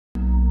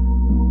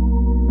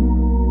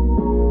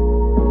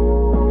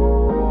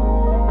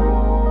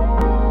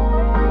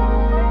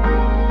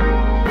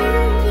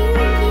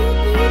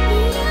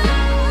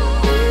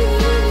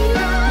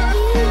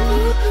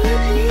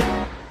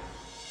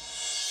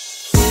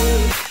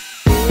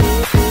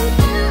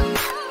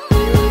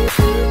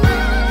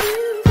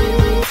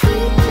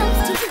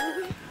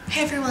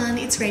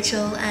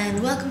Rachel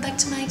and welcome back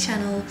to my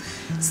channel.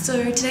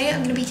 So today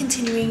I'm going to be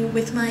continuing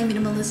with my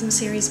minimalism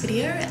series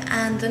video,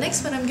 and the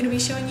next one I'm going to be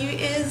showing you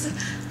is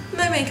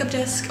my makeup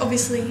desk,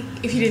 obviously,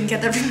 if you didn't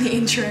get that from the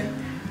intro.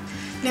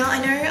 Now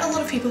I know a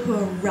lot of people who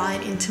are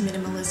right into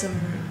minimalism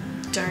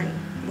don't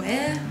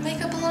wear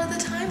makeup a lot of the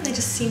time. They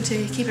just seem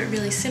to keep it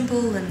really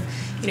simple and,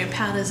 you know,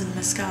 powders and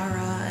mascara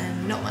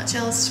and not much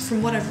else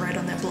from what I've read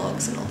on their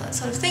blogs and all that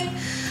sort of thing.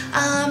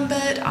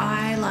 But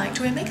I like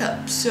to wear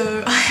makeup,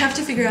 so I have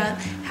to figure out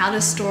how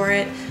to store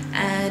it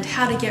and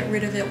how to get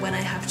rid of it when I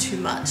have too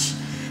much.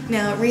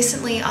 Now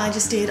recently I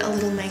just did a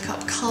little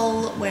makeup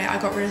cull where I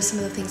got rid of some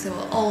of the things that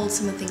were old,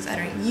 some of the things I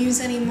don't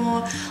use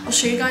anymore. I'll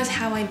show you guys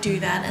how I do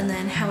that and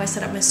then how I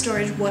set up my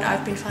storage, what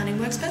I've been finding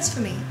works best for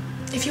me.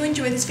 If you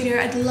enjoyed this video,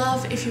 I'd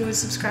love if you would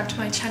subscribe to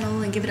my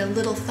channel and give it a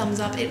little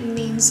thumbs up. It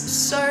means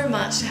so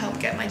much to help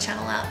get my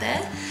channel out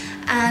there.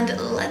 And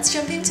let's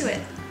jump into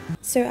it.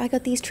 So I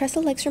got these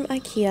trestle legs from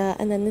IKEA,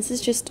 and then this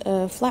is just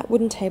a flat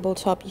wooden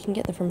tabletop. You can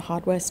get them from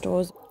hardware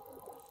stores.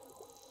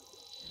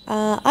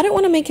 I don't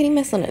want to make any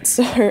mess on it,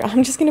 so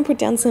I'm just going to put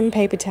down some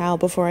paper towel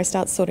before I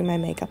start sorting my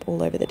makeup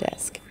all over the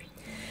desk.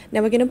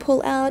 Now we're going to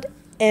pull out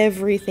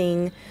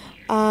everything.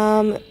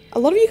 A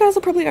lot of you guys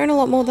will probably own a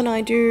lot more than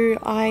I do.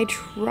 I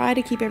try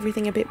to keep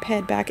everything a bit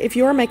pared back. If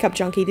you're a makeup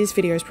junkie, this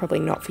video is probably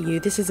not for you.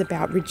 This is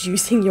about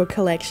reducing your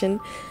collection.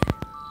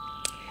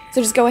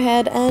 So just go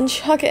ahead and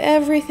chuck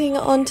everything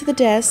onto the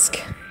desk.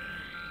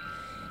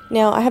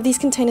 Now I have these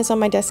containers on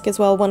my desk as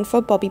well, one for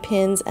bobby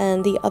pins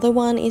and the other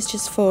one is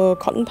just for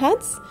cotton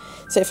pads.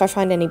 So if I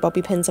find any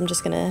bobby pins, I'm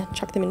just going to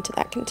chuck them into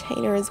that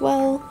container as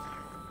well.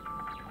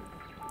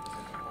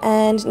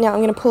 And now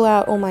I'm going to pull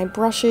out all my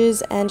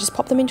brushes and just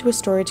pop them into a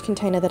storage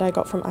container that I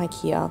got from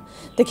IKEA.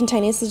 The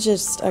containers is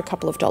just a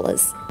couple of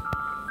dollars.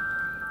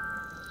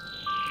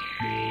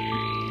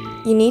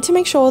 You need to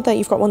make sure that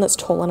you've got one that's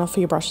tall enough for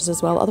your brushes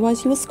as well,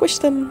 otherwise you will squish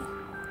them.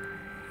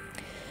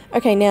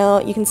 Okay, now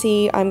you can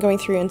see I'm going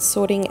through and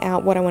sorting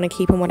out what I want to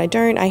keep and what I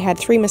don't. I had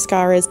 3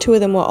 mascaras, 2 of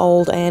them were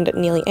old and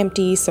nearly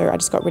empty, so I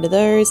just got rid of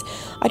those.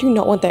 I do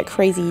not want that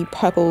crazy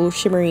purple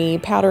shimmery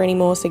powder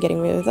anymore, so getting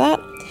rid of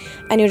that.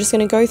 And you're just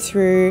going to go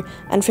through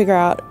and figure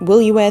out,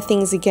 will you wear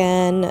things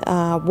again?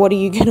 What are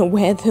you going to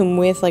wear them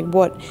with? Like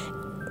what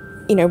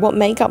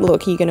makeup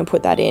look are you going to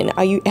put that in?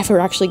 Are you ever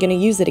actually going to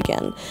use it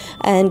again?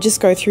 And just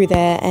go through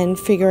there and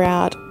figure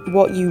out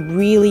what you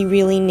really,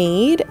 really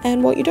need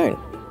and what you don't.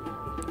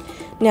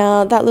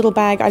 Now that little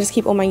bag, I just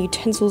keep all my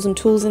utensils and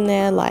tools in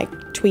there, like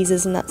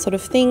tweezers and that sort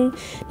of thing.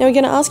 Now you're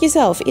going to ask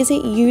yourself, is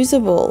it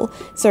usable?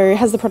 So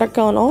has the product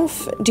gone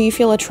off? Do you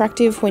feel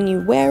attractive when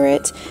you wear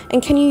it?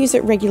 And can you use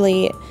it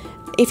regularly?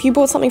 If you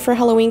bought something for a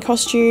Halloween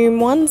costume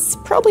once,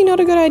 probably not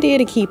a good idea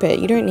to keep it.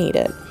 You don't need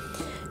it.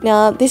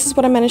 Now this is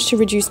what I managed to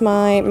reduce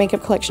my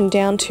makeup collection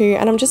down to,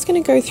 and I'm just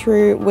going to go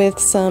through with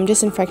some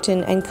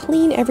disinfectant and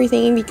clean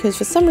everything because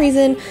for some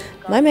reason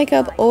my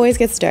makeup always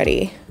gets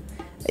dirty.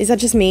 Is that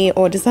just me,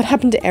 or does that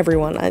happen to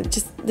everyone?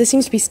 There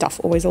seems to be stuff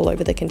always all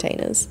over the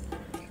containers.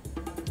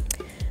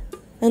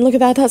 And look at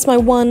that, that's my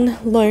one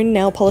lone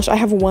nail polish. I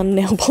have one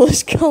nail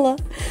polish colour.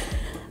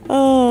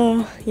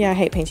 Oh, yeah, I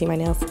hate painting my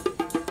nails.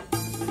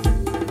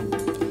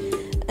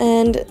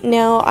 And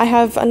now I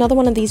have another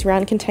one of these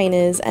round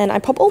containers, and I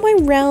pop all my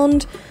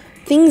round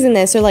things in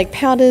there, so like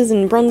powders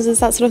and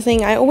bronzers, that sort of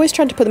thing. I always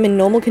tried to put them in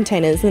normal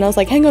containers, and I was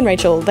like, hang on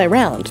Rachel, they're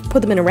round,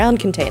 put them in a round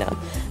container.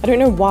 I don't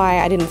know why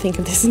I didn't think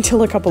of this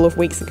until a couple of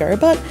weeks ago,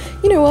 but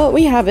you know what,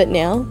 we have it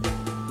now.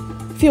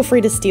 Feel free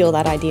to steal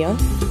that idea.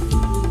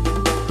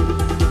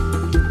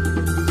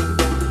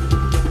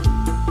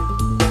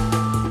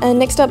 And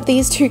next up,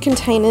 these 2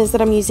 containers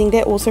that I'm using,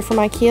 they're also from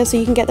IKEA, so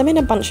you can get them in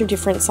a bunch of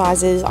different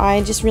sizes.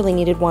 I just really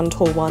needed one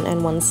tall one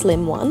and one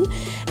slim one.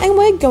 And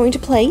we're going to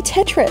play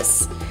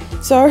Tetris.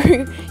 So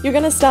you're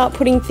going to start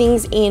putting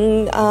things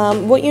in,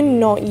 what you're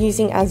not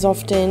using as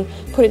often,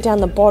 put it down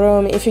the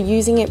bottom. If you're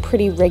using it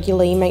pretty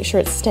regularly, make sure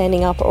it's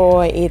standing up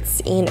or it's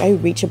in a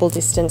reachable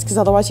distance, because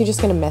otherwise you're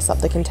just going to mess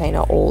up the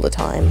container all the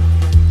time.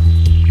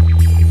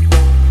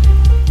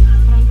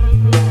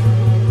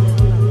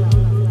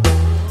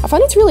 I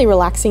find it's really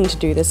relaxing to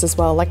do this as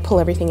well, like pull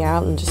everything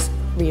out and just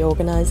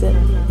reorganize it.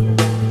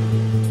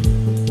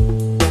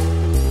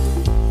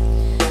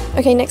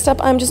 Okay, next up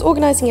I'm just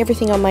organising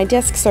everything on my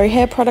desk. So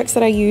hair products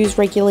that I use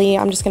regularly,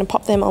 I'm just going to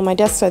pop them on my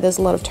desk, so there's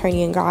a lot of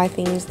Toni and Guy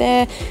things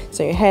there.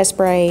 So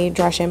hairspray,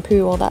 dry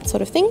shampoo, all that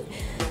sort of thing.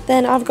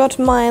 Then I've got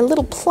my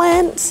little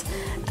plant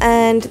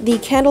and the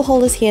candle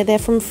holders here, they're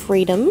from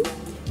Freedom.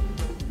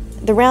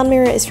 The round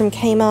mirror is from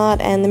Kmart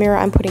and the mirror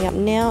I'm putting up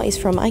now is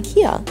from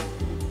IKEA.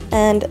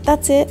 And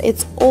that's it,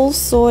 it's all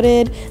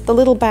sorted. The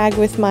little bag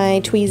with my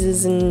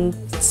tweezers and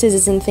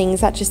scissors and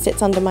things, that just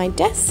sits under my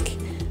desk,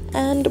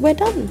 and we're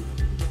done.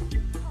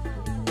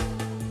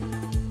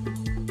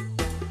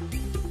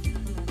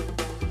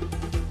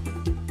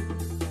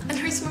 I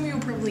know some of you are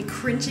probably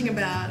cringing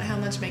about how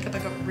much makeup I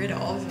got rid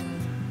of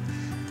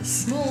and the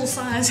small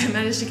size I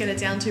managed to get it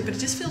down to, but it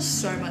just feels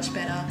so much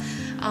better.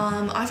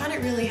 I find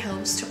it really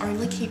helps to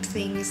only keep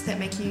things that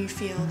make you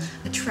feel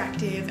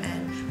attractive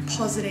and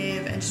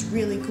positive and just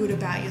really good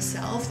about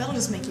yourself. That'll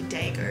just make your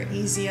day go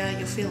easier,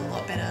 you'll feel a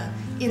lot better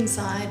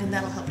inside, and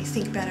that'll help you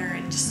think better,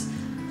 and just,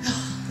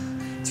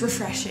 it's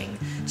refreshing.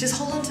 Just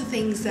hold on to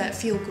things that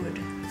feel good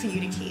for you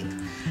to keep.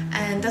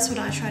 And that's what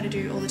I try to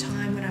do all the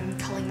time when I'm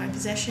culling my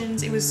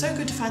possessions. It was so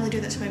good to finally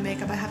do that to my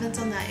makeup. I haven't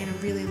done that in a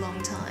really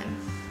long time.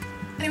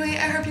 Anyway,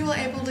 I hope you were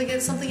able to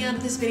get something out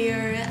of this video,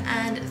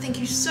 and thank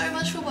you so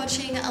much for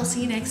watching. I'll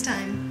see you next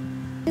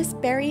time. This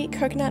berry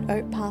coconut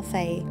oat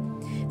parfait.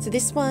 So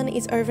this one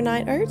is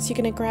overnight oats. You're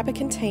going to grab a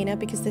container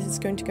because this is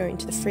going to go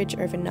into the fridge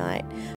overnight.